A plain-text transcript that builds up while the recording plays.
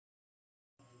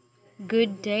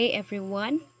Good day,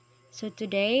 everyone. So,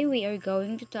 today we are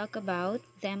going to talk about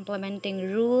the implementing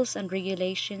rules and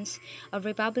regulations of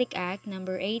Republic Act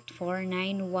number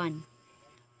 8491.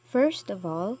 First of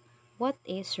all, what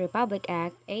is Republic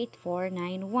Act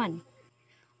 8491?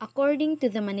 According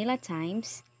to the Manila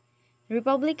Times,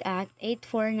 Republic Act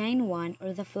 8491,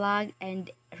 or the Flag and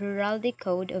Heraldic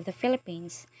Code of the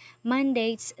Philippines,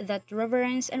 mandates that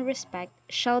reverence and respect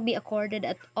shall be accorded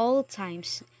at all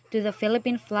times to the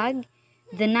Philippine flag,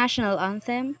 the national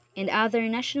anthem, and other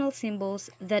national symbols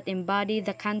that embody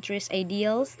the country's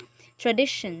ideals,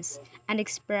 traditions, and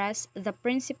express the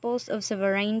principles of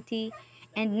sovereignty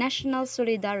and national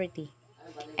solidarity.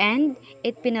 And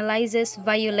it penalizes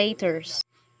violators.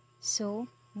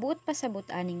 So, buot pasabot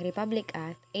aning Republic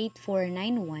Act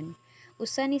 8491,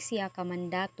 usa ni siya ka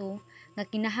mandato nga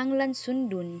kinahanglan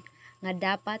sundon nga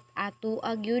dapat ato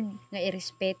agyud nga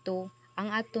irespeto ang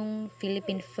atong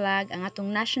Philippine flag, ang atong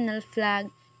national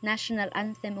flag, national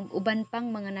anthem ug uban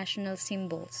pang mga national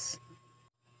symbols.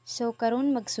 So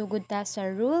karon magsugod ta sa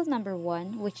rule number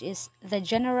 1, which is the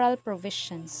general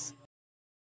provisions.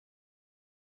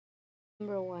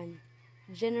 Number 1,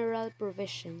 General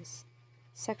Provisions.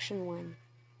 Section 1,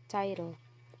 Title.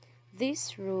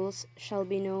 These rules shall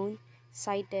be known,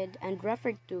 cited, and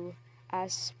referred to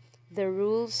as the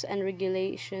Rules and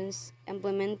Regulations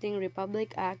Implementing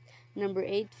Republic Act number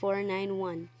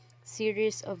 8491,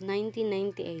 Series of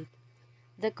 1998.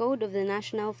 The Code of the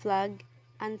National Flag,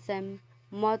 Anthem,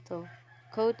 Motto,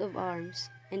 Coat of Arms,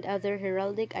 and other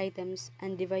heraldic items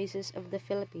and devices of the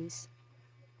Philippines,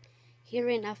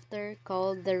 hereinafter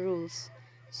called the Rules.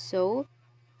 So,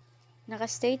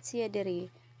 nakastate siya diri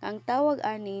ang tawag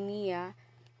ani niya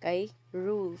kay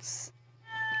rules.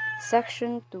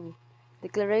 Section 2,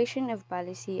 Declaration of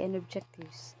Policy and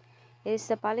Objectives. It is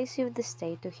the policy of the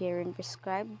state to herein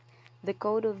prescribe the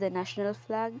code of the national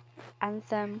flag,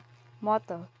 anthem,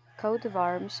 motto, coat of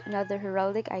arms, and other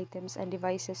heraldic items and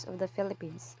devices of the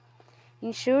Philippines.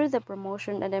 Ensure the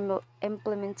promotion and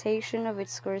implementation of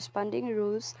its corresponding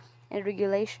rules and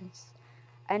regulations,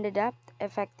 and adopt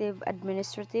effective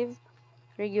administrative,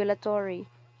 regulatory,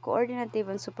 coordinative,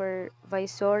 and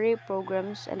supervisory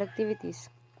programs and activities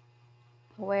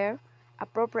where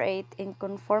appropriate in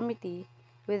conformity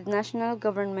with national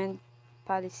government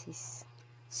policies.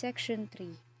 Section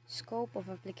 3, Scope of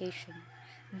Application.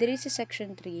 Diri sa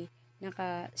Section 3,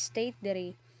 naka-state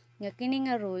diri nga kini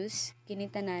nga rules kini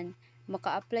tanan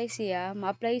ma-apply siya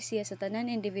sa tanan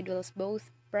individuals, both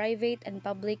private and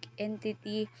public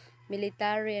entity,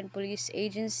 military and police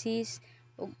agencies,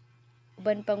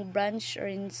 uban pang branch or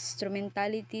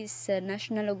instrumentalities sa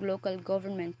national ug local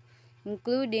government,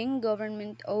 including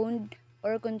government-owned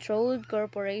or controlled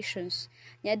corporations.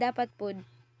 Nya dapat pod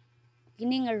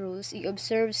kini nga rules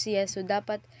i-observe siya, so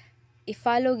dapat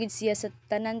i-follow gid siya sa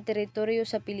tanan teritoryo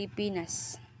sa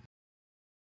Pilipinas.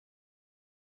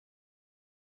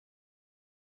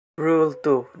 Rule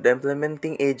 2, the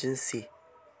Implementing Agency.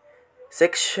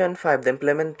 Section 5, the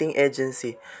Implementing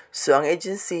Agency. So, ang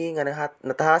agency nga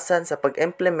natahasan sa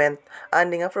pag-implement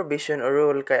ani nga provision or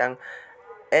rule kay ang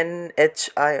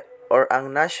NHI or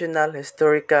ang National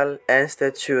Historical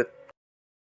Institute.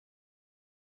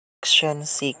 Section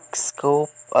 6,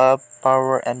 Scope of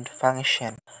Power and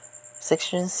Function.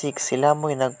 Section 6, sila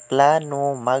mo'y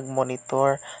nagplano,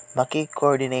 mag-monitor,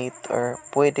 maki-coordinate, or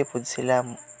pwede po sila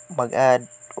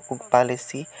mag-add og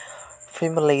policy,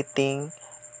 formulating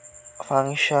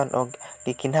function og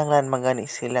gikinahanglan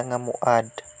magani sila nga muad.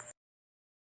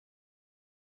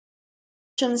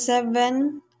 Section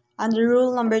 7 under rule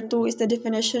number 2 is the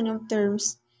definition of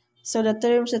terms. So the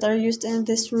terms that are used in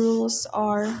these rules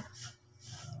are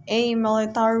A.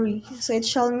 Military. So it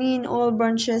shall mean all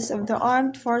branches of the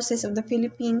armed forces of the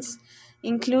Philippines,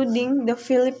 including the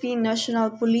Philippine National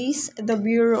Police, the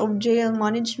Bureau of Jail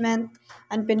Management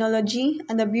and Penology,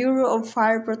 and the Bureau of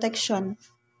Fire Protection.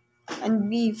 And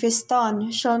B. Feston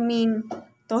shall mean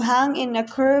to hang in a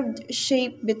curved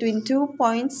shape between 2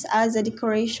 points as a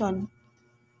decoration.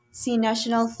 C.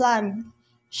 National Flag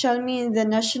shall mean the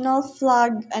national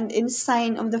flag and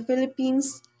ensign of the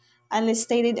Philippines, unless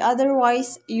stated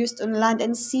otherwise, used on land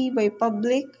and sea by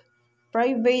public,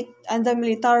 private, and the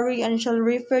military, and shall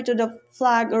refer to the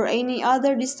flag or any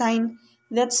other design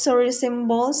that so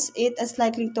resembles it as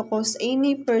likely to cause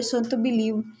any person to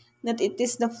believe that it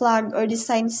is the flag or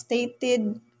design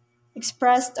stated,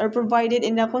 expressed, or provided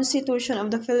in the Constitution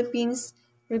of the Philippines,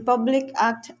 Republic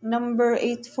Act number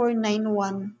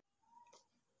 8491.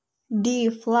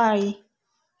 D. Fly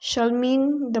shall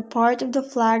mean the part of the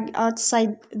flag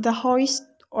outside the hoist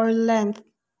or length.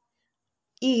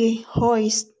 E.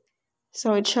 Hoist,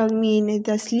 so it shall mean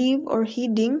the sleeve or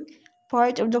heading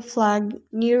part of the flag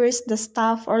nearest the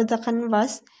staff or the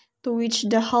canvas to which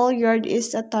the halyard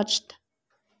is attached.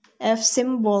 F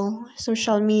symbol, so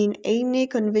shall mean any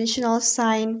conventional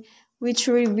sign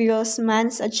which reveals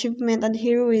man's achievement and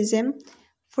heroism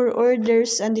for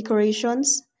orders and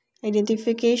decorations,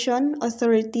 identification,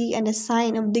 authority, and a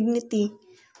sign of dignity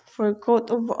for coat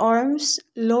of arms,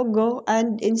 logo,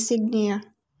 and insignia.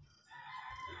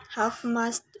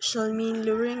 Half-mast shall mean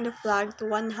lowering the flag to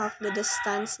one half the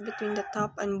distance between the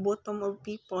top and bottom of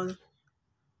people.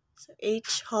 So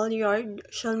H. Halyard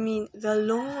shall mean the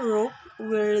long rope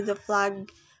where the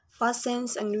flag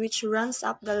fastens and which runs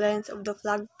up the length of the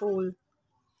flagpole.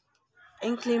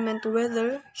 Inclement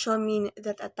weather shall mean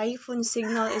that a typhoon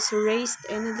signal is raised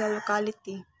in the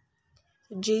locality.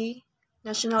 J.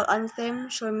 National anthem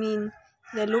shall mean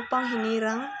the Lupang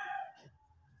Hinirang,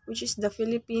 which is the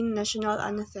Philippine national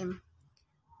anthem.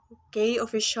 K.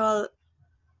 Official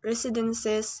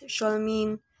residences shall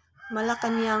mean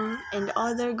Malacanang and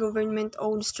other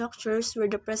government-owned structures where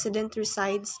the president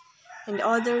resides and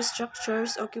other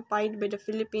structures occupied by the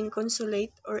Philippine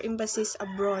consulate or embassies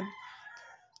abroad.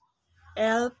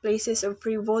 L. Places of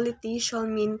frivolity shall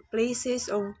mean places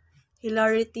of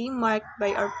hilarity marked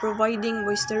by or providing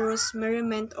boisterous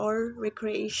merriment or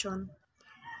recreation.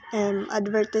 M.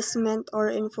 Advertisement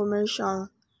or infomercial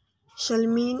shall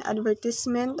mean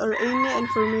advertisement or any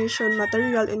information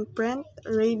material in print,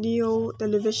 radio,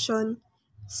 television,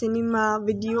 cinema,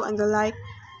 video, and the like,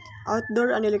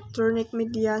 outdoor and electronic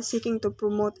media seeking to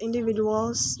promote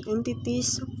individuals,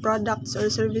 entities, products, or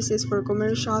services for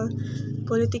commercial,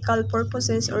 political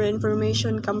purposes, or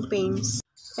information campaigns.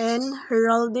 N.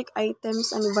 Heraldic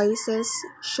items and devices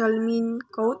shall mean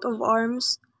coat of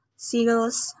arms,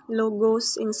 seals,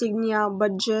 logos, insignia,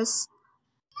 badges,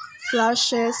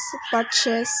 flashes,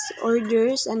 patches,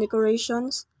 orders and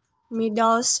decorations,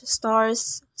 medals,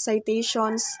 stars,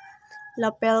 citations,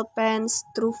 lapel pins,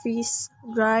 trophies,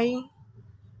 dry,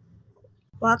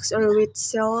 wax or wet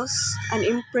seals, and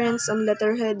imprints on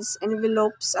letterheads,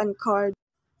 envelopes, and cards.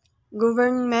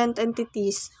 Government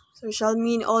entities, so shall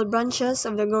mean all branches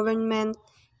of the government,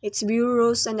 its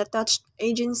bureaus and attached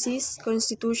agencies,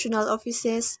 constitutional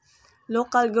offices,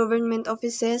 local government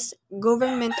offices,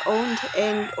 government-owned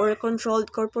and or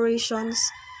controlled corporations,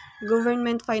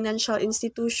 government financial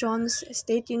institutions,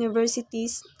 state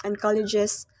universities, and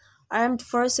colleges, armed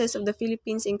forces of the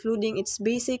Philippines including its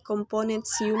basic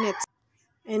components units.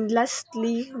 And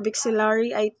lastly,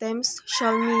 vexillary items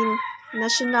shall mean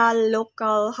national,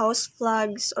 local, house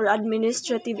flags, or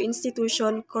administrative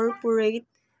institution, corporate,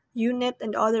 unit,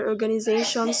 and other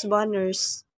organizations'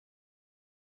 banners.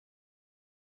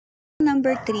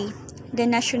 Number 3. The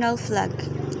national flag.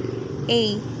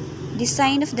 A.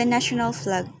 Design of the national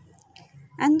flag.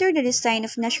 Under the design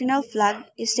of national flag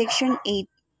is Section 8.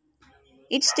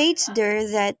 It states there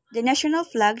that the national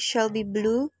flag shall be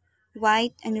blue,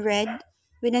 white, and red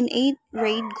with an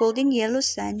 8-rayed golden yellow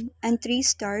sun and 3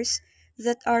 stars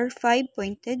that are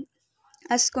 5-pointed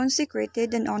as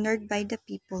consecrated and honored by the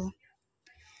people.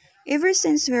 Ever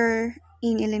since we're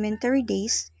in elementary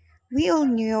days, we all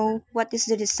know what is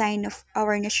the design of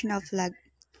our national flag.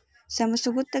 Sa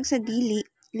musugotag sa dili,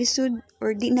 lisod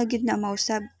or di na gyud na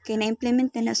mausab kay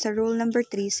na-implement na sa Rule Number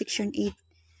 3, Section 8.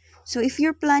 So if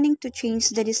you're planning to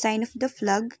change the design of the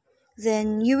flag,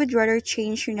 then you would rather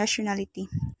change your nationality.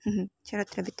 Charot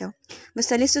ra bitaw.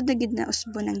 Basta lisod na gyud na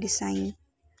usbon ang design.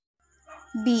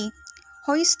 B.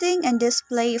 Hoisting and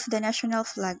display of the national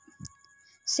flag.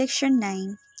 Section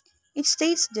 9. It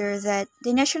states there that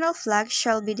the national flag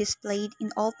shall be displayed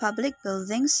in all public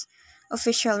buildings,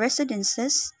 official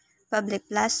residences, public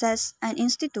plazas, and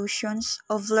institutions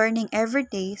of learning every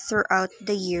day throughout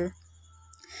the year.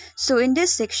 So in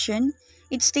this section,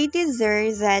 it stated there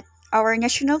that our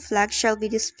national flag shall be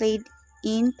displayed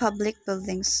in public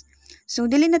buildings. So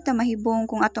dili na ta mahibong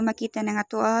kung ato makita ng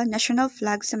ato national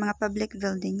flag sa mga public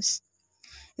buildings.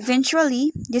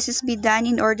 Eventually, this is be done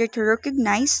in order to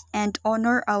recognize and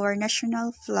honor our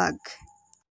national flag.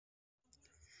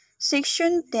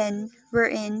 Section 10,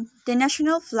 wherein the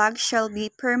national flag shall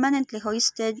be permanently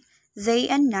hoisted day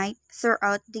and night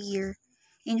throughout the year,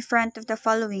 in front of the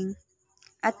following: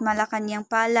 at Malacanang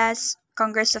Palace,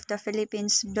 Congress of the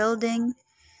Philippines Building,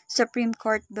 Supreme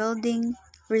Court Building,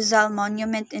 Rizal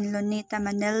Monument in Luneta,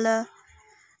 Manila,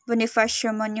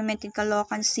 Bonifacio Monument in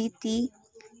Caloocan City,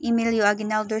 Emilio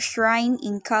Aguinaldo Shrine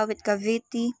in Kawit,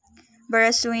 Cavite,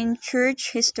 Barasuin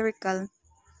Church Historical.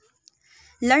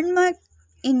 Landmark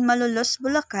in Malolos,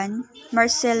 Bulacan,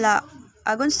 Marcela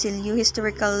Agoncillo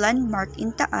Historical Landmark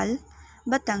in Taal,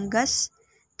 Batangas,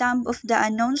 Tomb of the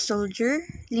Unknown Soldier,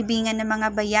 Libingan ng mga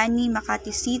Bayani,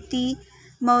 Makati City,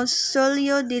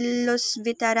 Mausoleo de los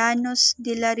Veteranos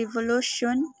de la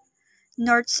Revolución,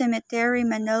 North Cemetery,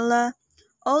 Manila,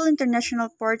 all international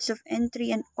ports of entry,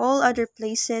 and all other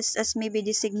places as may be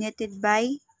designated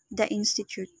by the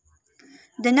Institute.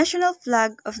 The national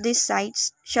flag of these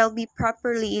sites shall be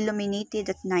properly illuminated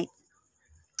at night.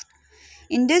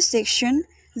 In this section,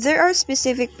 there are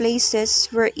specific places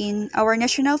wherein our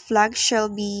national flag shall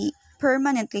be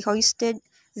permanently hoisted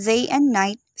day and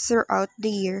night throughout the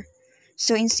year.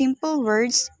 So, in simple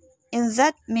words, in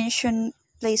that mentioned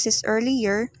places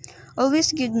earlier,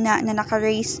 always good na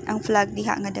nakaraise ang flag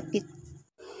diha nga dapit.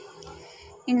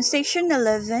 In section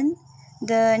 11,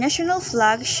 the national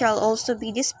flag shall also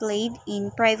be displayed in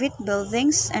private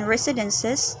buildings and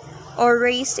residences or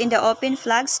raised in the open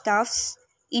flagstaffs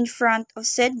in front of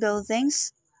said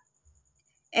buildings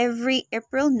every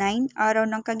April 9, Araw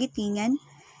ng Kagitingan,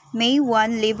 May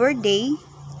 1, Labor Day,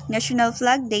 National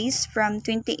Flag Days from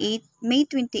May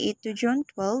 28 to June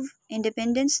 12,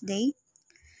 Independence Day,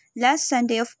 last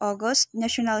Sunday of August,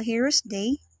 National Heroes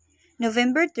Day,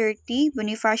 November 30,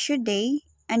 Bonifacio Day,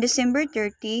 and December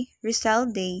 30,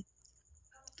 Rizal Day,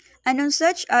 and on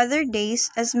such other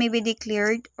days as may be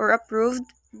declared or approved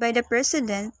by the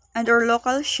President and or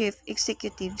local chief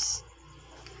executives.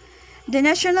 The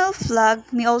national flag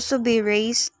may also be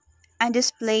raised and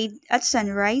displayed at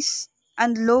sunrise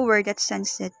and lowered at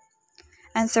sunset,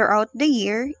 and throughout the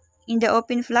year in the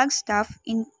open flagstaff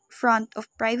in front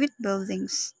of private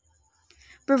buildings,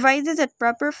 provided that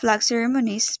proper flag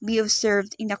ceremonies be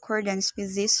observed in accordance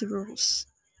with these rules.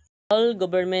 All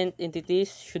government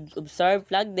entities should observe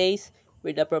Flag Days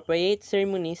with appropriate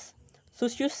ceremonies.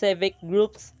 Socio-civic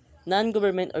groups,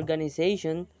 non-government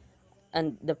organizations,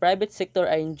 and the private sector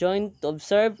are enjoined to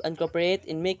observe and cooperate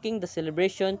in making the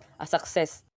celebration a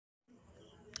success.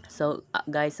 So,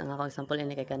 guys, ang akong example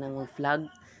ini kay kanang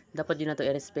flag. Dapat yun na to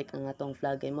i-respect ang atong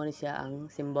flag kay mo ni siya ang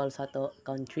symbol sa to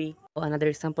country. So, another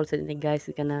example sa ini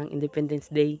guys kanang Independence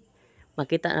Day.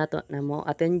 Makita nato na mo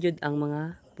attend jud ang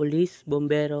mga police,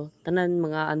 bombero, tanan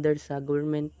mga under sa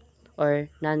government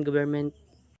or non-government.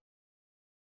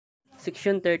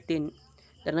 Section 13.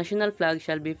 The national flag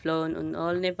shall be flown on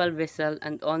all naval vessels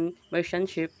and on merchant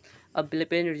ships of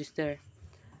Philippine register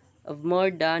of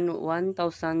more than 1,000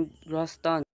 gross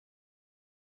tons.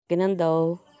 Kinan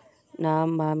daw na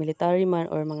mga military man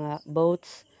or mga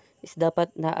boats is dapat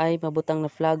na ay mabutang na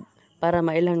flag para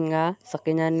mailan nga sa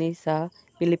kinani sa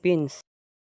Philippines.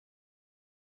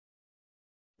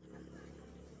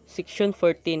 Section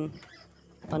 14.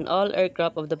 On all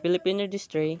aircraft of the Philippine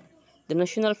Registry, the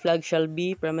national flag shall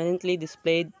be permanently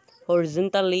displayed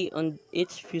horizontally on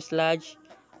its fuselage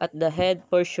at the head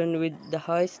portion with the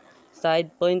hoist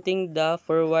side pointing the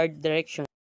forward direction.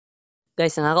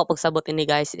 Guys, ang ako pagsabot ini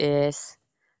guys is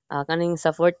kaning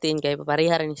sa 14 kay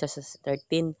papareha rin siya sa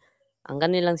 13. Ang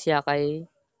kanilang siya kay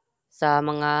sa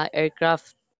mga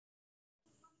aircraft.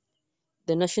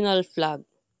 The national flag,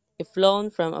 if flown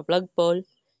from a flagpole,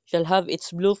 shall have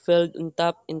its blue filled on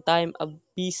top in time of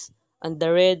peace and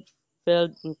the red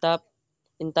filled on top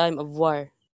in time of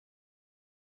war.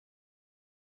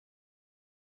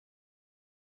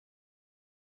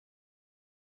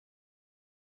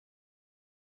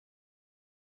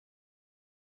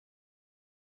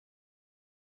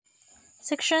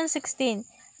 Section 16.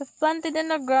 If planted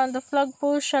on the ground, the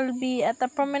flagpole shall be at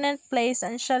a prominent place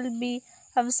and shall be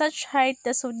of such height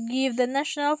as would give the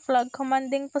national flag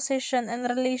commanding position in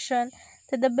relation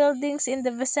to the buildings in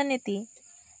the vicinity.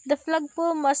 The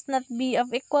flagpole must not be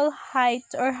of equal height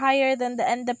or higher than the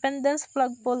Independence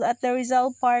flagpole at the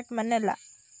Rizal Park, Manila.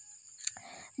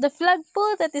 The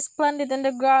flagpole that is planted on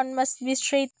the ground must be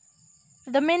straight.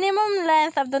 The minimum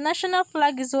length of the national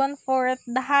flag is 1/4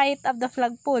 the height of the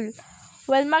flagpole,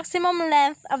 while maximum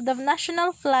length of the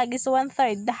national flag is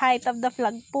 1/3 the height of the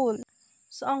flagpole.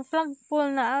 So, ang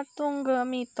flagpole na atong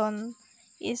gamiton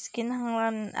is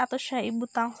kinahanglan ato siya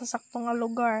ibutang sa saktong nga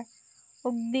lugar.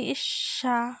 Ug di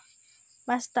siya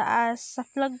mas taas sa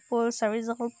flagpole sa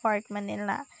Rizal Park,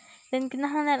 Manila. Then,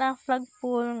 kinahanglan ang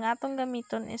flagpole nga atong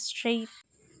gamiton is straight.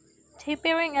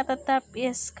 Tapering at the top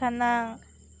is kanang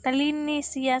talini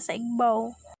siya sa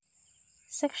igbaw.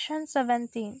 Section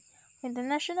 17. When the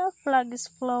national flag is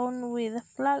flown with the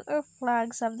flag or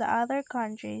flags of the other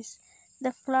countries, the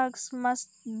flags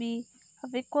must be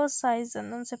of equal size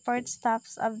and on separate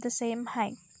staffs of the same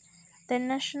height. The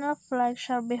national flag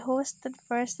shall be hoisted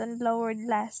first and lowered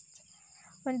last.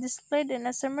 When displayed in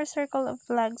a semicircle of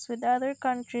flags with other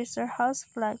countries or house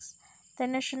flags, the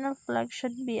national flag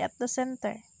should be at the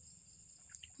center.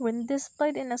 When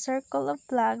displayed in a circle of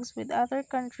flags with other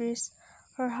countries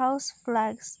or house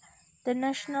flags, The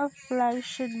national flag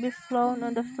should be flown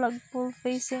on the flagpole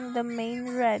facing the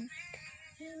main red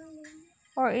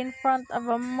or in front of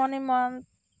a monument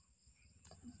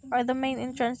or the main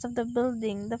entrance of the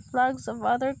building. The flags of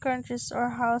other countries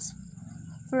or house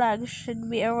flags should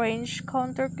be arranged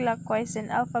counterclockwise in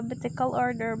alphabetical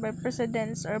order by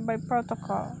precedence or by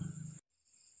protocol.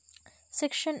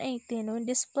 Section 18. When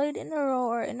displayed in a row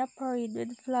or in a parade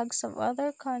with flags of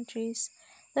other countries,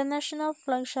 the national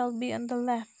flag shall be on the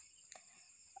left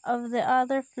of the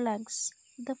other flags.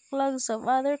 The flags of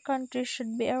other countries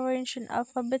should be arranged in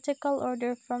alphabetical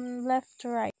order from left to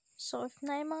right. So, if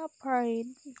na yung mga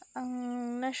parade,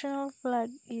 ang national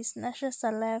flag is nasa sa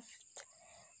left,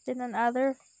 then ang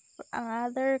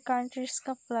other countries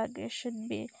ka flag should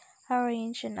be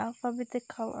arranged in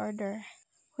alphabetical order.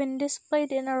 When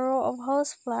displayed in a row of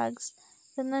house flags,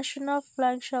 the national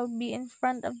flag shall be in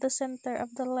front of the center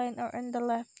of the line or on the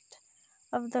left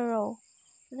of the row.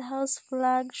 The house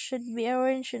flag should be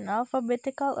arranged in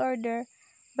alphabetical order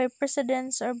by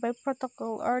precedence or by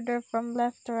protocol order from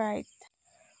left to right.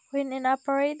 When in a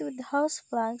parade with house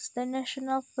flags, the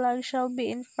national flag shall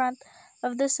be in front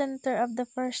of the center of the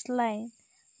first line.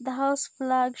 The house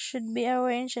flag should be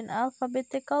arranged in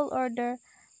alphabetical order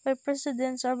by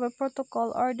precedence or by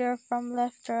protocol order from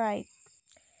left to right.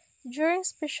 During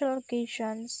special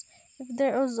occasions, if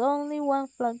there is only one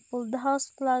flagpole, the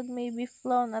house flag may be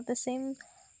flown at the same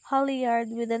halyard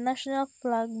with the national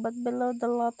flag but below the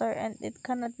latter, and it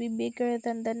cannot be bigger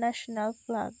than the national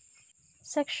flag.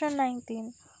 Section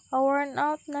 19. A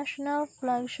worn-out national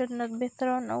flag should not be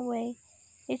thrown away.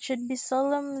 It should be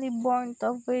solemnly borne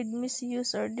to avoid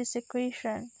misuse or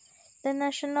desecration. The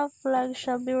national flag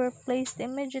shall be replaced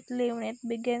immediately when it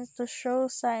begins to show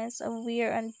signs of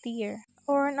wear and tear.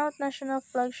 A worn-out national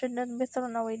flag should not be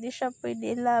thrown away. Di siya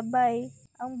pwede ilabay.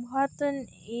 Ang buhaton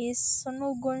is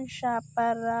sunugon siya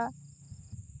para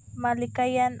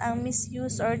malikayan ang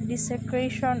misuse or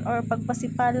desecration or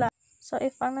pagpasipala. So,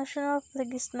 if ang national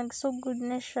flag is nagsugod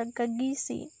na siya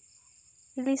kagisi,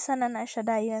 ilisan na siya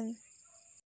dayon.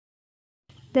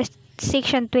 The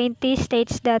Section 20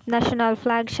 states that national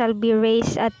flag shall be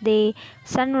raised at the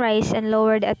sunrise and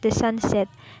lowered at the sunset,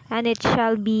 and it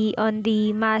shall be on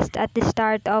the mast at the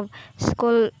start of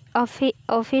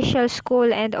official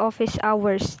school and office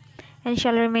hours, and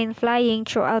shall remain flying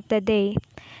throughout the day.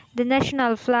 The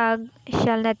national flag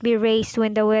shall not be raised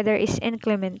when the weather is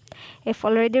inclement. If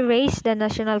already raised, the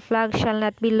national flag shall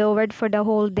not be lowered for the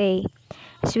whole day.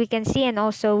 As we can see, and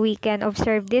also we can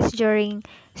observe this during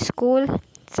school,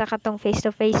 sa katong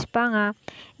face-to-face pa nga,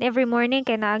 every morning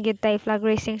kay naagyod tayo flag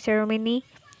raising ceremony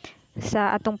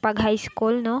sa atong pag-high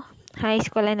school, no? High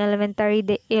school and elementary.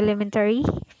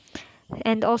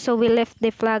 And also we left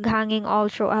the flag hanging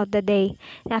all throughout the day.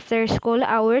 After school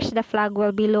hours, the flag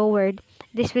will be lowered.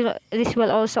 This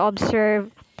will also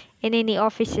observe in any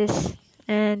offices.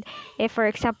 And if for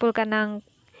example kanang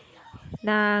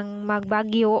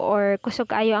magbagyo or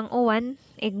kusog ayo ang uwan,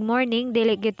 morning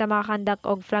dili gyud ta makakandak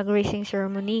og flag raising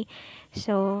ceremony.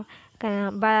 So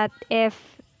but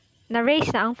if na-raise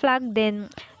na ang flag,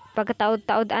 then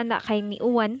pagkataod-taod ana kay ni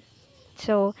uwan,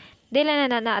 so dili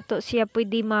na ato siya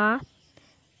pwede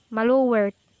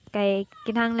ma-lower kay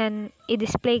kinahanglan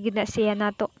i-display gid na siya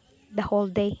nato the whole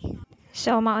day.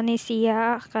 So mao ni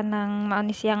siya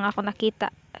ang ako nakita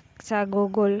sa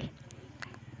Google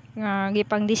nga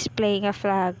gipang display nga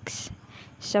flags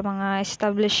sa mga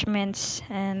establishments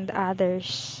and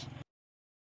others.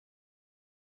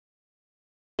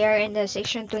 Here in the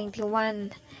section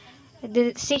 21.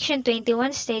 The section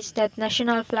 21 states that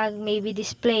national flag may be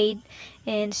displayed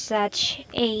in such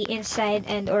a inside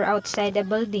and or outside a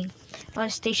building,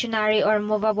 on stationary or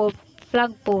movable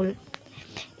flagpole.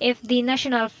 If the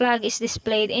national flag is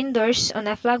displayed indoors on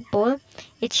a flagpole,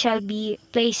 it shall be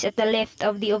placed at the left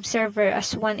of the observer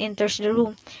as one enters the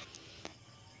room.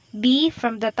 B.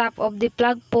 From the top of the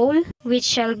flagpole, which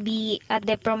shall be at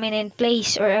the prominent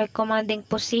place or a commanding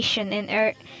position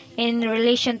in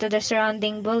relation to the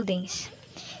surrounding buildings.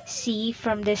 C.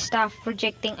 From the staff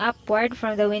projecting upward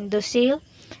from the windowsill,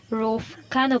 roof,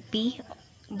 canopy,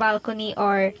 balcony,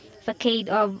 or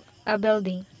facade of a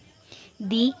building.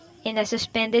 D. In a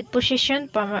suspended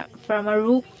position from a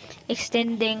roof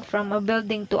extending from a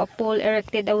building to a pole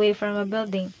erected away from a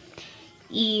building.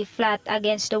 E. Flat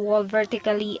against the wall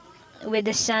vertically with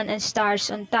the sun and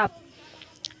stars on top.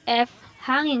 F.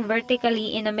 Hanging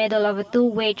vertically in the middle of a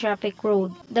two-way traffic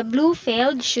road. The blue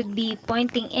field should be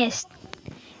pointing east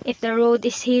if the road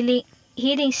is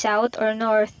heading south or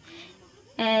north,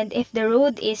 and if the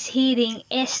road is heading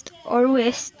east or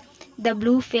west, the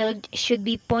blue field should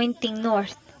be pointing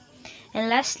north. And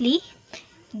lastly,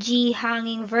 G.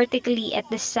 Hanging vertically at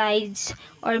the sides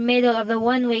or middle of the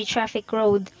one-way traffic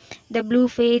road. The blue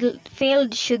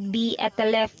field should be at the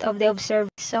left of the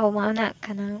observer. So, mauna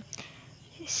ka na.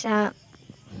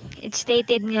 It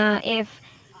stated nga if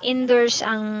indoors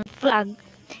ang flag,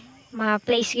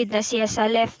 ma-place gid na siya sa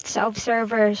left sa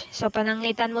observer. So,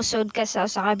 pananglitan mo sud ka sa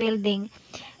usa ka building.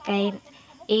 Kay,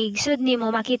 igsud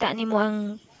nimo makita nimo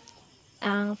ang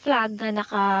flag nga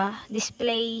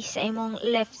naka-display sa imong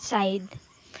left side.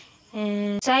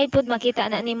 And side pod makita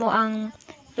na nimo ang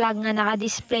flag nga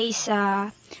naka-display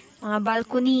sa mga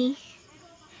balcony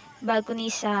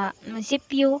sa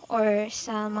munisipyo or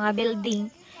sa mga building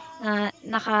nga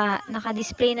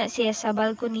naka-display na siya sa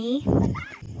balcony.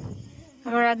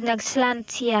 Murag nag-slant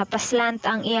siya, paslant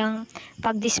ang iyang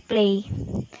pag-display.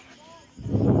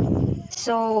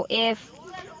 So if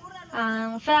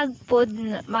ang flag pod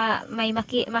may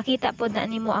makita pod na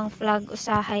nimo ang flag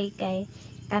usahay kay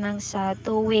kanang sa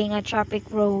two-way nga traffic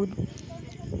road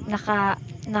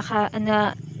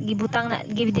gibutang na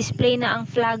gi-display na ang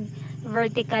flag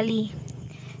vertically.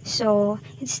 So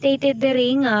it stated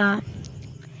diri nga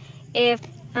if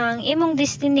ang imong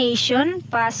destination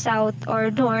pa south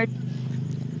or north,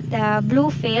 the blue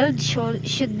field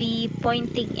should be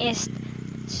pointing east.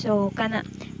 So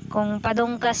kung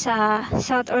padung ka sa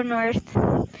south or north,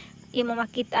 imo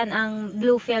makitaan ang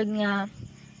blue field nga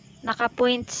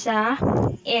naka-point sa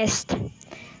east.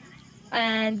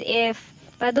 And if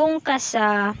padung ka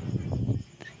sa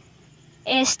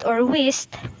east or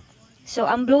west, so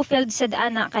ang blue field sad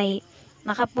ana kay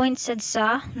naka-point sad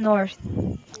sa north.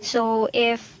 So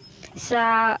if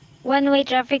sa one-way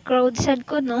traffic road sad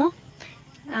ko no,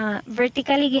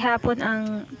 vertically gihapon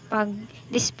ang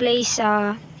pag-display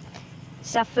sa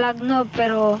flag no,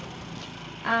 pero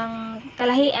ang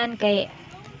kalahian kay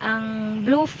ang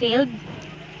blue field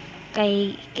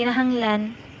kay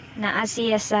kinahanglan na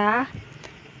siya sa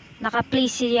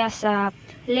naka-place siya sa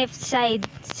left side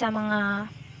sa mga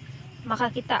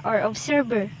makakita or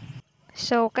observer.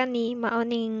 So kani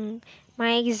maoning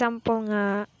mga example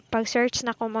nga pag-search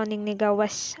na ko maoning ni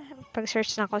gawas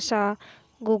pag-search na ko sa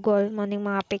Google maoning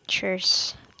mga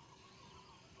pictures.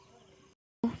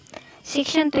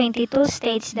 Section 22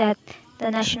 states that the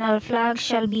national flag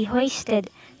shall be hoisted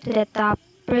to the top,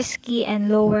 briskly and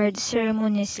lowered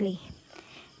ceremoniously.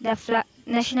 The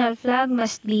national flag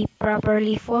must be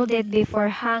properly folded before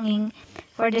hanging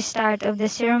for the start of the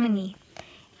ceremony.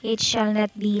 It shall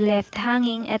not be left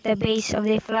hanging at the base of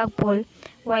the flagpole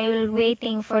while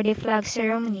waiting for the flag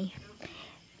ceremony.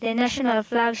 The national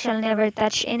flag shall never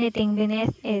touch anything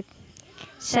beneath it,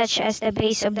 such as the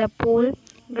base of the pole,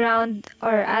 ground,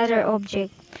 or other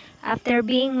object. After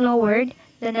being lowered,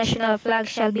 the national flag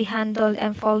shall be handled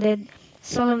and folded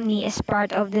solemnly as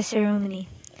part of the ceremony.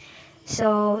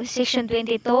 So, Section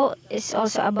 22 is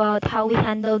also about how we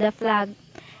handle the flag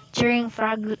during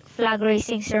flag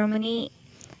raising ceremony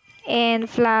and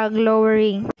flag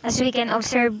lowering. As we can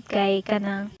observe kay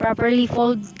kanang properly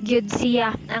fold gyud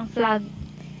siya ang flag.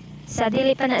 Sa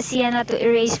dili pa na siya nato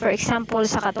erase, for example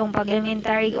sa katong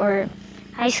pag-elementary or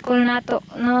high school nato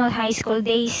no, high school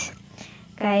days,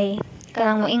 kay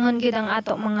kanang moingon gyud ang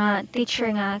ato mga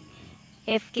teacher nga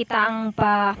if kita ang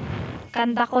pa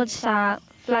kandakod sa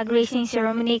flag raising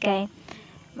ceremony kay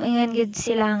moingon gyud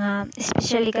sila nga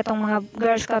especially katong mga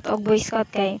Girl Scout o Boy Scout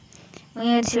kay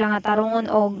moingon sila nga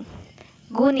tarungon og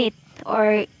gunit,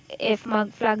 or if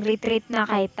mag flag retreat na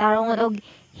kay tarungon og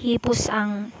hipos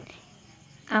ang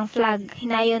flag,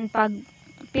 hinayon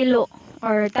pagpilo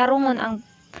or tarungon ang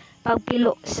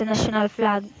pagpilo sa national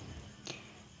flag.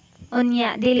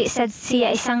 Unya dili sad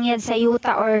siya isangyad sa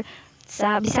yuta or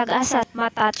sa bisag asat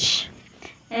matouch.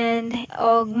 And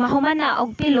og mahumana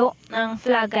og pilo ang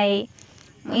flag kay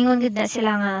moingon gid na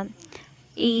sila nga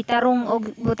itarong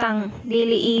og butang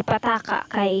dili ipataka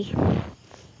kay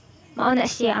mao na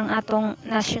siya ang atong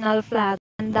national flag.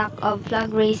 Conduct of flag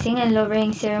raising and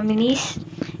lowering ceremonies,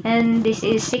 and this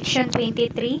is section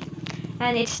 23,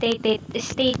 and it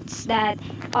states that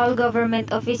all government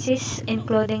offices,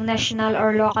 including national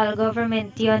or local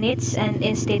government units and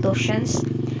institutions,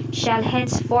 shall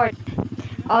henceforth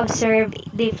observe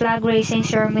the flag raising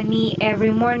ceremony every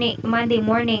Monday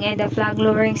morning, and the flag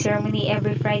lowering ceremony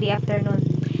every Friday afternoon.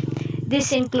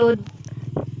 This include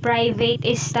private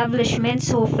establishments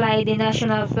who fly the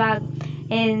national flag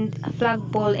and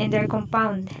flagpole in their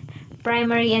compound.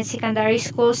 Primary and secondary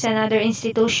schools and other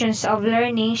institutions of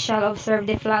learning shall observe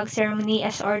the flag ceremony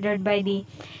as ordered by the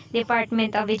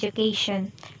Department of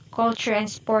Education, Culture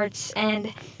and Sports,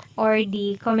 and or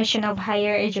the Commission of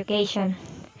Higher Education.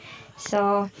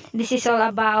 So, this is all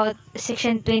about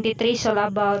Section 23, is all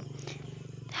about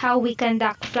how we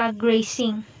conduct flag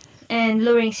raising and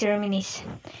lowering ceremonies.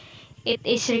 It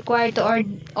is required to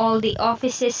all the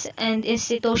offices and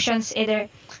institutions, either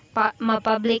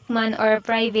public man or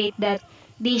private, that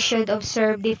they should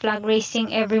observe the flag raising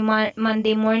every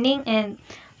Monday morning and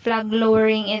flag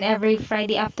lowering in every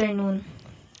Friday afternoon.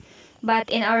 But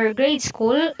in our grade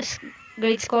school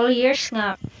years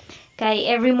nga, kay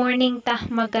every morning ta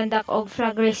magkandak og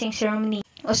flag raising ceremony.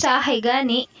 Usahay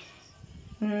gani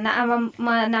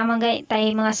naamagay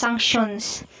tay mga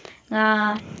sanctions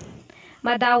nga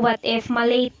madawat if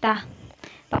malate ta.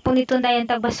 Papuniton dayon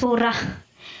tag basura.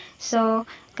 So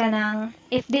kanang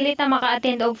if dili ta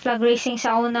maka-attend og flag raising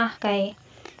sa una, kay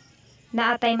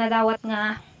naatay madawat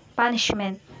nga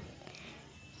punishment.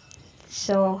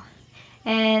 So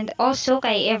and also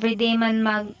kay everyday man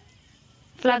mag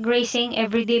flag raising,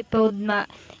 everyday pod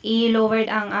i-lowered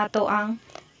ang ato ang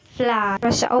flag. Pero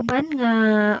sa uban nga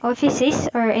offices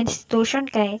or institution,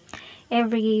 kay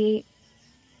every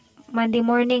Monday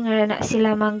morning ra na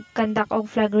sila mag-conduct og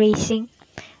flag raising,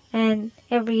 and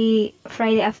every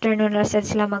Friday afternoon ra sad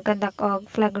sila mag-conduct og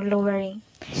flag lowering.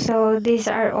 So these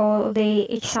are all the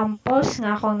examples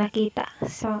nga akong nakita.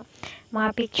 So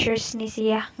mga pictures ni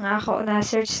siya nga ako na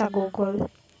search sa Google.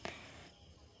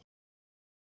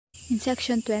 In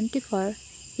section 24,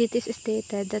 it is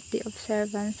stated that the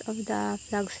observance of the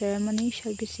flag ceremony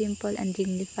shall be simple and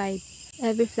dignified.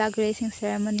 Every flag-raising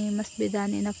ceremony must be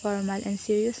done in a formal and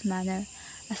serious manner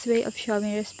as way of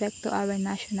showing respect to our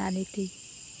nationality.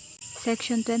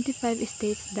 Section 25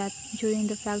 states that during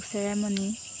the flag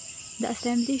ceremony, the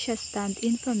assembly shall stand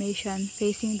in formation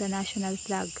facing the national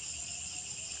flag.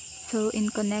 So,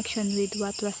 in connection with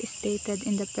what was stated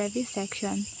in the previous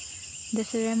section, the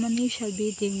ceremony shall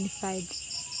be dignified.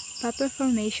 Proper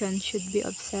formation should be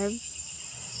observed.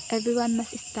 Everyone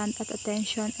must stand at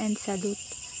attention and salute.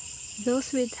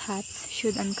 Those with hats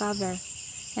should uncover,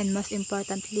 and most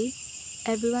importantly,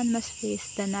 everyone must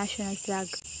face the national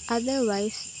flag.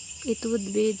 Otherwise, it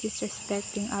would be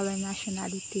disrespecting our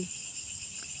nationality.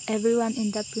 Everyone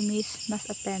in the premise must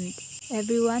attend.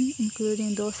 Everyone,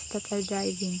 including those that are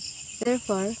driving.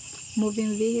 Therefore,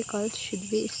 moving vehicles should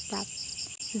be stopped.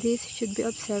 This should be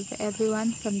observed by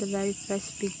everyone from the very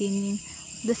first beginning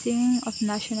of the singing of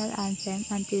national anthem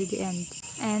until the end.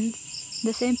 And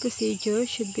the same procedure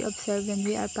should be observed when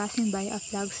we are passing by a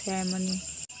flag ceremony.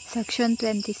 Section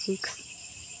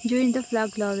 26. During the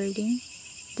flag lowering,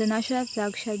 the national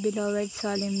flag shall be lowered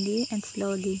solemnly and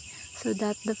slowly, so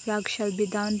that the flag shall be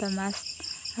down the mast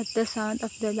at the sound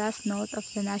of the last note of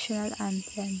the national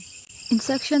anthem. In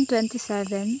section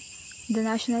 27, the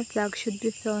national flag should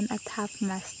be flown at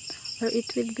half-mast, or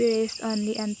it will be raised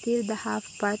only until the half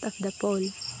part of the pole.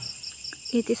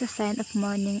 It is a sign of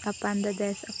mourning upon the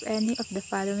death of any of the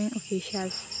following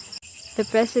officials: the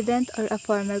President or a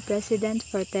former President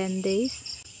for 10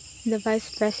 days, the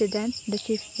Vice President, the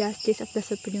Chief Justice of the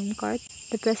Supreme Court,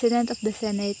 the President of the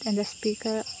Senate and the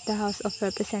Speaker of the House of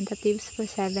Representatives for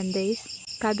 7 days,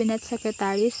 Cabinet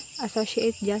Secretaries,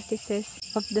 Associate Justices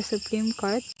of the Supreme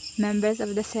Court, members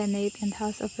of the Senate and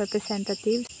House of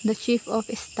Representatives, the Chief of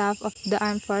Staff of the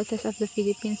Armed Forces of the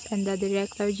Philippines and the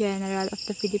Director General of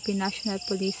the Philippine National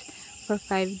Police for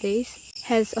 5 days,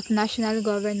 heads of national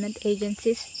government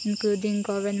agencies, including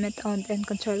government-owned and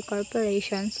controlled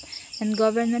corporations, and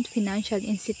government financial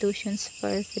institutions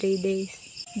for 3 days.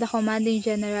 The commanding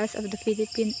generals of the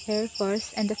Philippine Air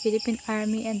Force and the Philippine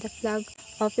Army and the flag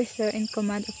officer in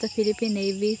command of the Philippine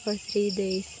Navy for 3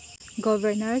 days.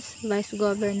 Governors, vice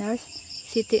governors,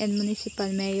 city and municipal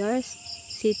mayors,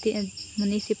 city and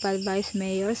municipal vice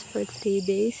mayors for 3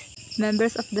 days.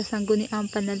 Members of the Sangguniang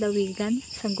Panlalawigan,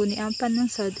 Sangguniang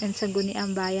Panlungsod, and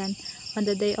Sangguniang Bayan on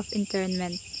the day of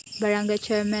internment. Barangay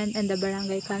chairman and the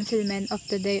barangay councilmen of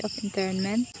the day of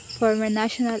internment, former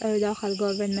national or local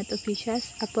government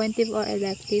officials, appointive or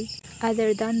elective,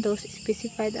 other than those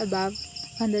specified above,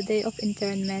 on the day of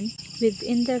internment,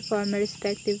 within their former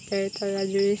respective territorial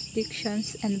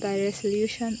jurisdictions and by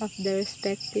resolution of their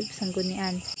respective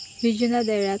sanggunians. Regional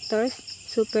directors,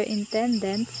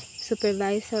 superintendents,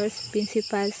 supervisors,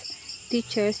 principals,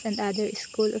 teachers, and other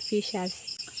school officials,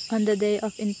 on the day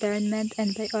of internment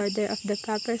and by order of the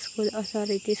proper school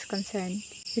authorities concerned.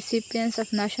 Recipients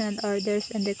of national orders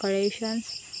and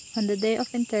decorations, on the day of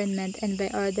internment and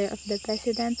by order of the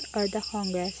President or the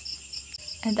Congress,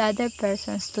 and other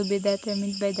persons to be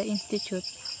determined by the Institute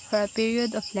for a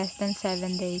period of less than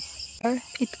 7 days. Or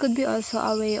it could be also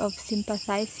a way of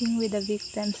sympathizing with the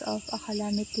victims of a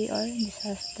calamity or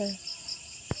disaster.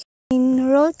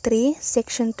 In Rule 3,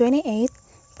 Section 28,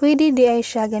 pwede di ay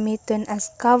siya gamiton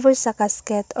as cover sa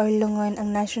kasket or lungon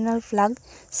ang national flag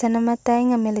sa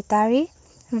namatay nga military,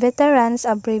 veterans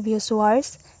of previous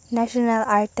wars, national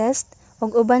artists,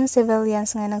 ug uban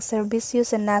civilians nga nagserbisyo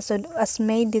sa nasod as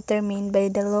may determined by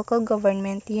the local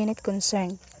government unit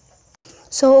concerned.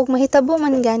 So, ug mahitabo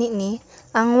man gani ni,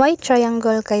 ang white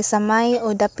triangle kay sa may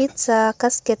o dapit sa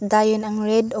casket dayon ang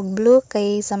red ug blue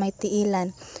kay sa may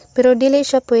tiilan. Pero dili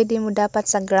siya pwede mo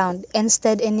dapat sa ground.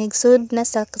 Instead, inigsud na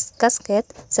sa casket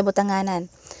sa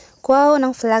butanganan. Kuwao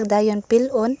ng flag dayon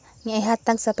pilon nga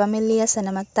ihatag sa pamilya sa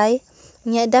namatay.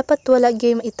 Nya dapat wala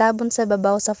gyud itabon sa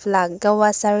babaw sa flag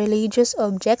gawa sa religious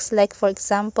objects like for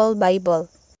example Bible.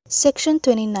 Section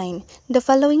 29. The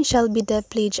following shall be the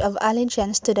pledge of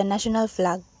allegiance to the national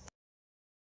flag.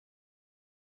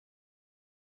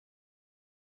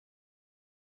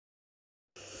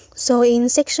 So in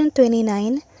section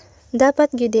 29,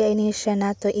 dapat gyud ini siya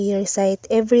nato i-recite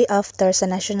every after sa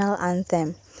national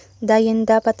anthem. Dayon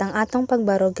dapat ang atong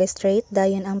pagbarog kay straight,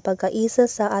 dayon ang pagkaisa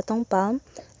sa atong palm,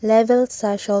 level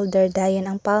sa shoulder, dayon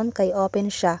ang palm kay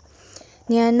open siya.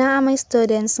 Niya naa may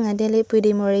students nga dili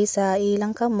pwede mo raise sa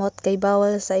ilang kamot kay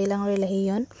bawal sa ilang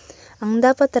relihiyon. Ang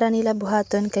dapat ra nila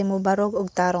buhaton kay mobarog og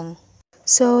tarong.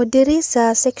 So diri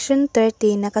sa section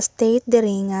 30 naka-state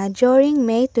diri nga during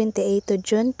May 28 to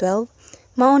June 12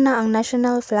 mauna ang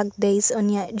National Flag Days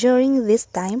unya during this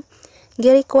time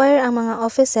gi-require ang mga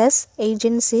offices,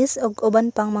 agencies ug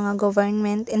uban pang mga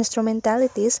government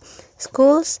instrumentalities,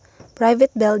 schools,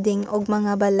 private building ug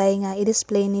mga balay nga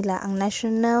i-display nila ang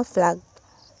national flag.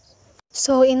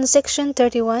 So in section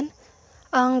 31,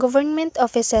 ang government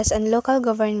offices and local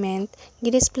government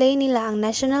gi-display nila ang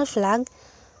national flag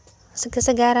sa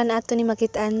kasagaran ato ni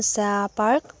makitaan sa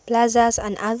park, plazas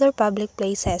and other public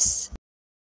places.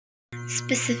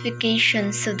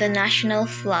 Specifications of the national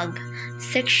flag.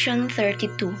 Section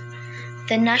 32.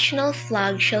 The national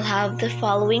flag shall have the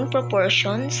following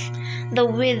proportions. The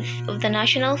width of the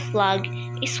national flag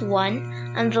is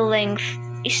 1 and the length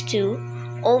is 2.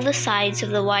 All the sides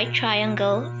of the white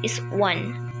triangle is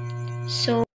 1.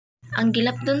 So, ang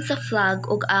gilapdon sa flag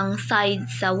ug ang side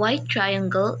sa white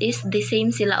triangle is the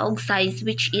same sila og size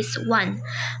which is 1.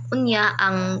 Unya,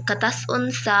 ang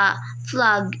katas-on sa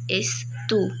flag is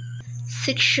 2.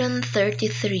 Section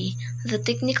 33. The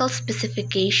technical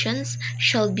specifications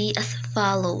shall be as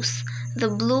follows. The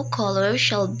blue color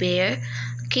shall bear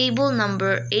cable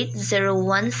number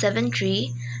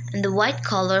 80173 and the white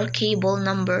color cable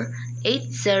number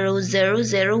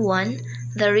 80001,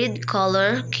 the red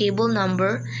color cable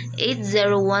number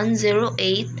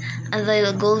 80108, and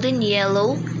the golden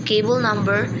yellow cable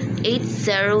number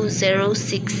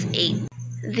 80068.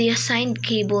 The assigned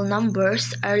cable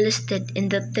numbers are listed in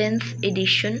the 10th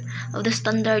edition of the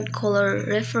Standard Color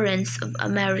Reference of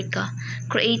America,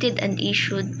 created and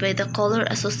issued by the Color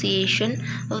Association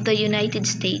of the United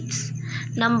States.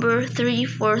 Number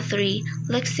 343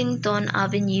 Lexington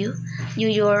Avenue, New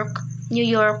York, New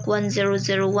York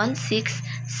 10016,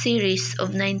 series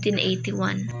of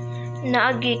 1981.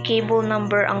 Naagi cable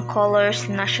number ang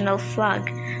colors national flag.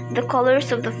 The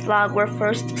colors of the flag were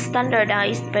first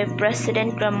standardized by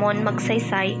President Ramon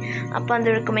Magsaysay upon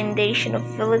the recommendation of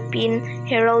Philippine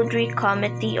Heraldry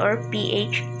Committee or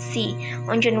PHC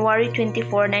on January 24,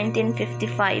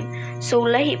 1955. So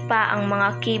lahi pa ang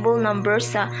mga cable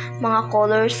numbers sa mga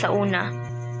colors sa una.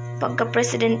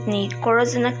 Pagka-president ni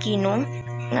Corazon Aquino,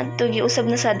 ngadto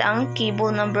giusab na sad ang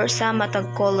cable number sa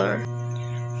matag color.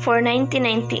 For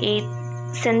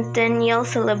 1998 centennial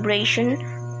celebration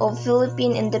of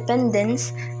Philippine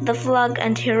independence, the Flag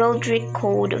and Heraldry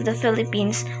Code of the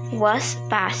Philippines was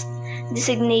passed,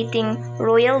 designating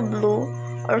royal blue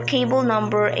or cable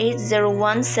number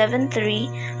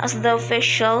 80173 as the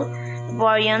official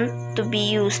variant to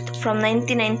be used from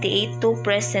 1998 to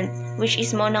present, which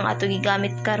is mo nang ato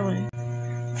gigamit karon.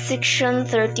 Section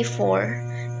 34.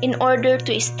 In order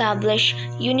to establish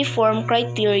uniform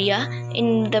criteria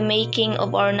in the making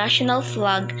of our national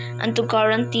flag and to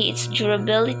guarantee its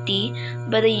durability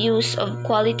by the use of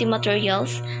quality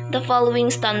materials, the following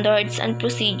standards and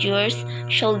procedures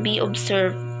shall be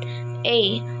observed.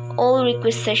 A. All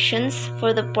requisitions for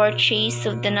the purchase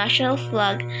of the national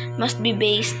flag must be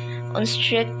based on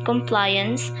strict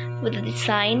compliance with the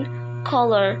design,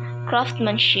 color,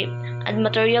 craftsmanship, and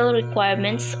material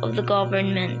requirements of the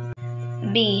government.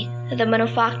 B. The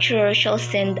manufacturer shall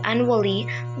send annually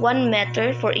 1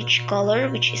 meter for each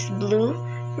color, which is blue,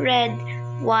 red,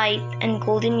 white, and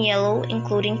golden yellow,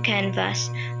 including canvas,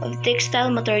 of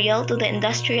textile material to the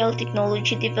Industrial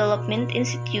Technology Development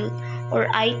Institute, or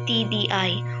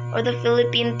ITDI, or the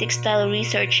Philippine Textile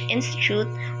Research Institute,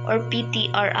 or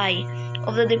PTRI,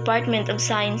 of the Department of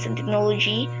Science and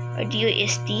Technology, or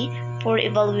DOST, for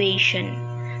evaluation.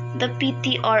 The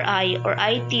PTRI or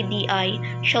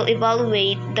ITDI shall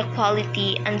evaluate the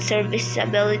quality and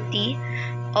serviceability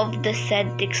of the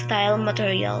said textile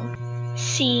material.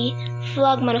 C.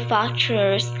 Flag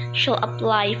manufacturers shall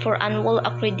apply for annual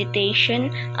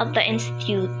accreditation of the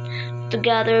institute.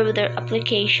 Together with their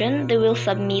application, they will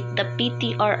submit the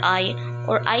PTRI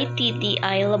or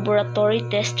ITDI laboratory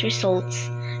test results,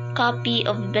 copy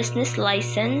of business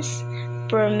license,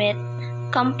 permit,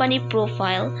 company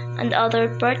profile, and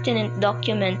other pertinent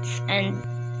documents, and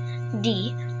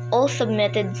D. All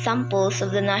submitted samples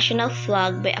of the national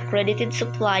flag by accredited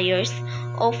suppliers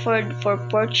offered for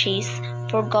purchase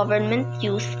for government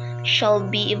use shall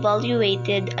be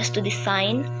evaluated as to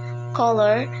design,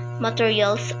 color,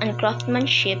 materials, and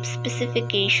craftsmanship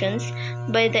specifications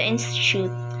by the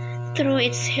Institute through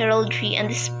its heraldry and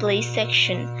display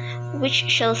section, which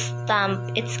shall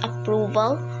stamp its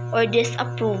approval or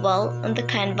disapproval on the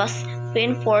canvas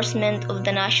reinforcement of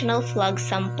the national flag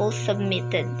samples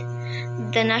submitted.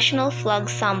 The national flag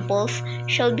samples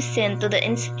shall be sent to the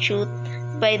Institute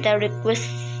by the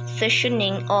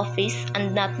requisitioning office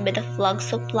and not by the flag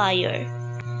supplier.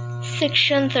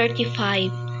 Section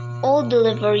 35. All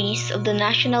deliveries of the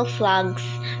national flags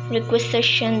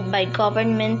requisitioned by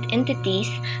government entities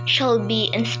shall be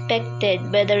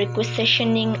inspected by the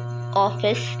requisitioning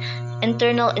office,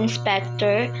 internal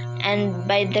inspector, and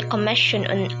by the Commission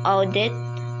on Audit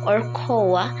or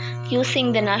COA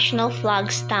using the national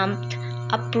flag stamped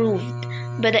approved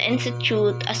by the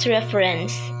Institute as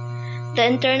reference. The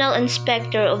internal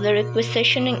inspector of the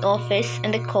requisitioning office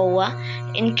and the COA,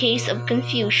 in case of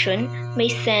confusion, may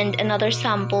send another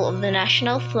sample of the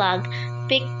national flag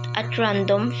picked at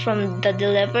random from the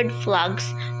delivered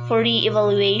flags for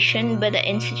re-evaluation by the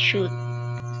Institute.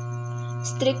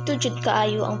 Stricto jud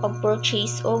kaayo ang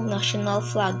pag-purchase og national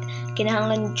flag.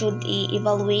 Kinahanglan jud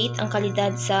i-evaluate ang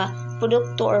kalidad sa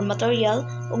produkto or material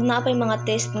ug napay mga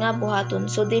test nga buhaton,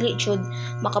 so dili jud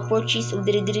maka-purchase og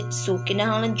diri-diretso.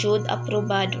 Kinahanglan jud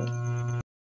aprobado.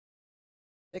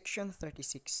 Section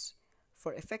 36.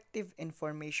 For effective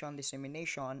information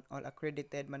dissemination, all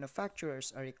accredited manufacturers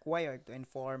are required to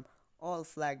inform all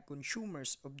flag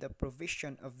consumers of the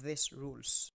provision of these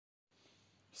rules.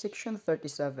 Section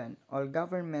 37. All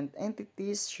government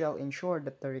entities shall ensure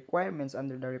that the requirements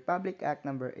under the Republic Act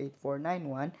No.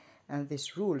 8491 and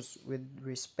these rules with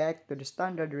respect to the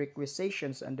standard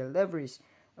requisitions and deliveries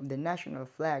of the national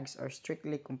flags are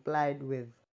strictly complied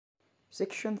with.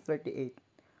 Section 38.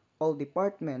 All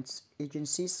departments,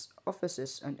 agencies,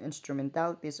 offices, and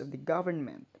instrumentalities of the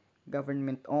government,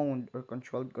 government-owned or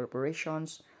controlled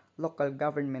corporations, local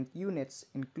government units,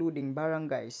 including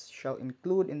barangays, shall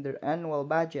include in their annual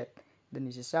budget the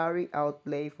necessary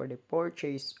outlay for the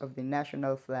purchase of the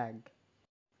national flag.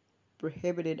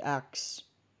 Prohibited Acts.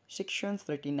 Section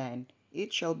 39.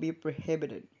 It shall be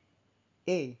prohibited: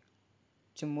 A.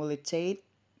 To mutilate,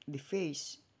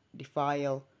 deface,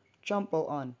 defile, trample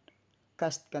on,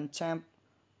 cast contempt,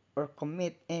 or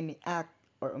commit any act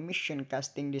or omission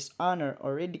casting dishonor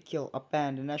or ridicule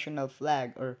upon the national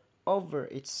flag or over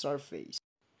its surface.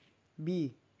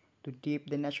 B. To dip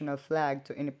the national flag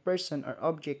to any person or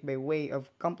object by way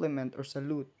of compliment or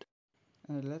salute.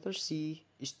 And letter C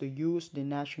is to use the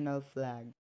national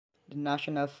flag. The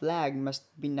national flag must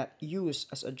be not used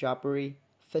as a drapery,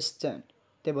 festoon,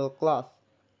 tablecloth,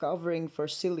 covering for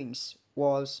ceilings,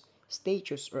 walls,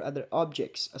 statues, or other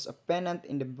objects, as a pennant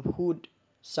in the hood,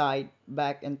 side,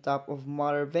 back, and top of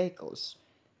motor vehicles,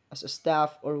 as a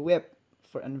staff or whip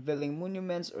for unveiling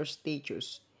monuments or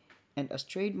statues, and as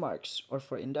trademarks or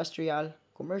for industrial,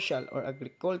 commercial, or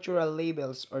agricultural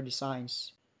labels or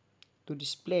designs. To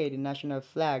display the national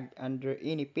flag under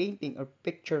any painting or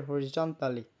picture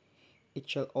horizontally, it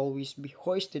shall always be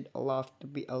hoisted aloft to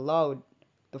be allowed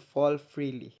to fall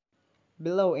freely.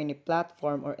 Below any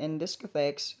platform or in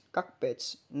discotheques,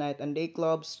 cockpits, night and day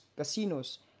clubs,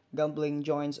 casinos, gambling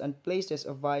joints, and places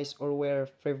of vice or where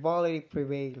frivolity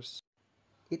prevails.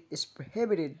 It is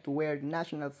prohibited to wear the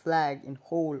national flag in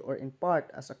whole or in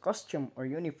part as a costume or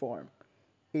uniform.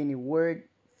 Any word,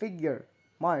 figure,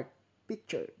 mark,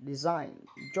 picture, design,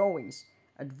 drawings,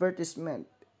 advertisement,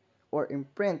 or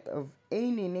imprint of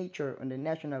any nature on the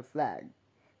national flag.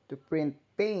 To print,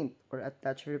 paint, or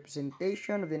attach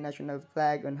representation of the national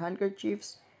flag on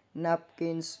handkerchiefs,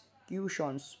 napkins,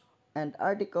 cushions, and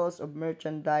articles of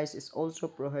merchandise is also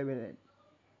prohibited.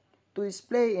 To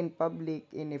display in public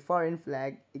any foreign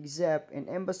flag, except in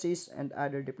embassies and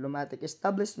other diplomatic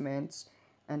establishments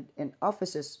and in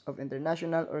offices of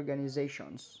international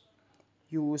organizations.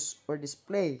 Use or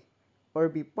display or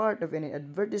be part of any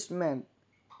advertisement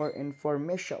or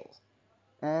information,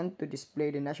 and to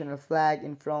display the national flag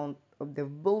in front of the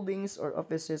buildings or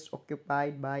offices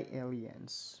occupied by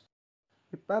aliens.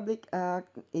 Republic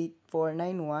Act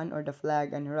 8491 or the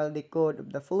Flag and Heraldic Code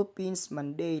of the Philippines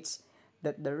mandates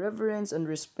that the reverence and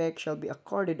respect shall be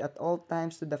accorded at all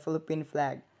times to the Philippine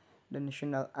flag, the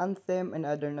national anthem, and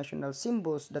other national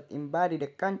symbols that embody the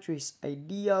country's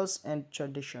ideals and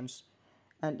traditions,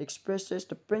 and expresses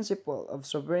the principle of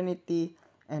sovereignty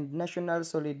and national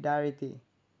solidarity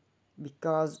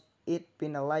because it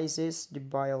penalizes the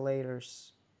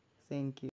violators. Thank you.